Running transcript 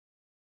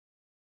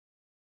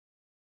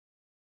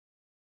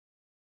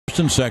First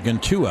and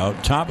second, 2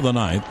 out, top of the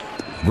ninth.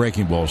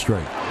 Breaking ball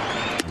straight.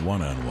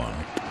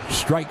 1-1.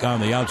 Strike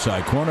on the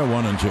outside corner,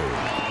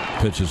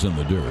 1-2. Pitches in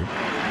the dirt.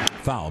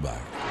 Foul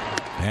back.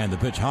 And the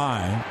pitch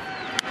high.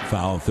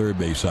 Foul, third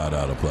base side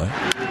out of play.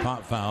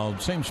 Pop foul,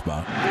 same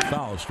spot.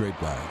 Foul straight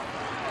back.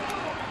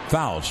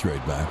 Foul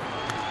straight back.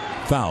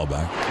 Foul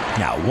back.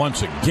 Now,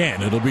 once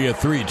again, it'll be a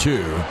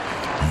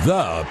 3-2.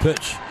 The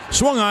pitch.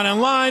 Swung on and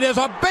lined as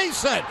a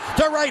base hit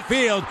to right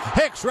field.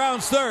 Hicks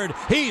rounds third.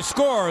 He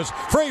scores.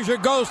 Frazier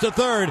goes to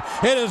third.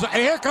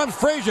 Here comes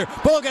Frazier.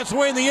 Ball gets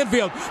away in the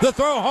infield. The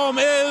throw home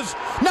is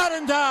not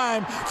in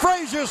time.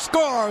 Frazier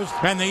scores.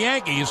 And the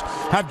Yankees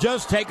have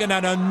just taken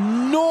an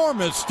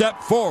enormous step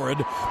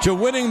forward to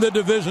winning the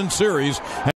division series.